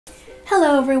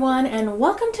Hello everyone and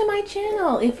welcome to my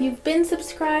channel. If you've been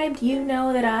subscribed, you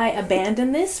know that I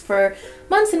abandon this for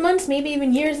months and months, maybe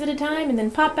even years at a time, and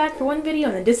then pop back for one video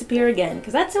and then disappear again,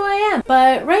 because that's who I am.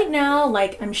 But right now,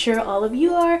 like I'm sure all of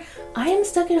you are, I am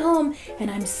stuck at home and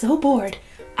I'm so bored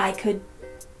I could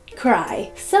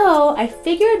cry. So I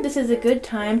figured this is a good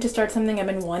time to start something I've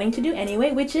been wanting to do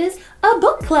anyway, which is a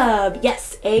book club.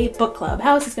 Yes, a book club.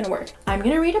 How is this gonna work? I'm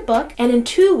gonna read a book, and in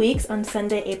 2 weeks on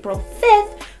Sunday, April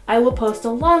 5th, I will post a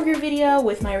longer video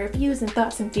with my reviews and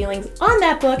thoughts and feelings on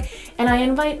that book, and I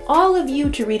invite all of you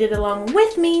to read it along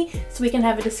with me so we can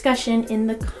have a discussion in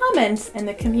the comments and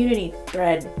the community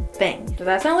thread thing. Does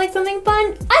that sound like something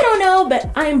fun? I don't know,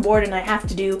 but I'm bored and I have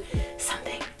to do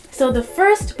something. So the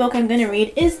first book I'm going to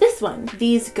read is this one,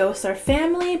 These Ghosts Are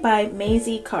Family by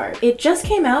Maisy Card. It just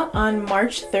came out on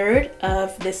March 3rd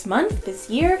of this month, this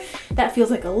year. That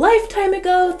feels like a lifetime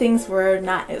ago. Things were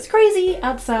not as crazy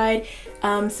outside.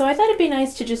 So I thought it'd be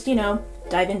nice to just,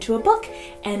 dive into a book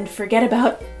and forget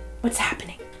about what's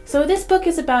happening. So this book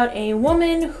is about a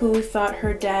woman who thought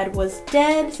her dad was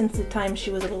dead since the time she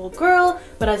was a little girl,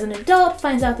 but as an adult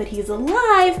finds out that he's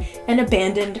alive and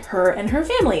abandoned her and her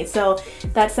family. So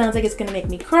that sounds like it's gonna make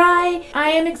me cry.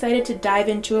 I am excited to dive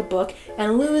into a book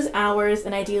and lose hours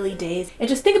and ideally days and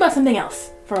just think about something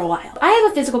else for a while. I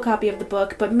have a physical copy of the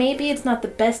book, but maybe it's not the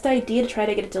best idea to try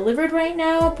to get it delivered right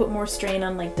now, put more strain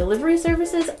on like delivery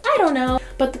services, I don't know.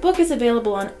 But the book is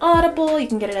available on Audible. You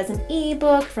can get it as an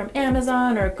ebook from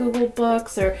Amazon or Google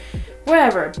Books or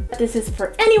wherever. This is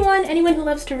for anyone who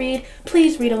loves to read.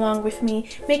 Please read along with me.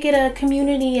 Make it a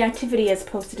community activity as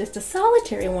opposed to just a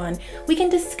solitary one. We can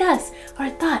discuss our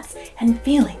thoughts and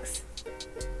feelings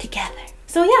together.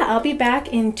 So yeah, I'll be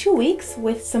back in 2 weeks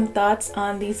with some thoughts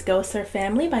on These Ghosts Are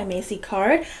Family by Maisy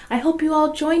Card. I hope you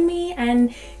all join me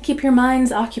and keep your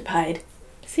minds occupied.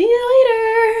 See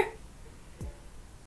you later!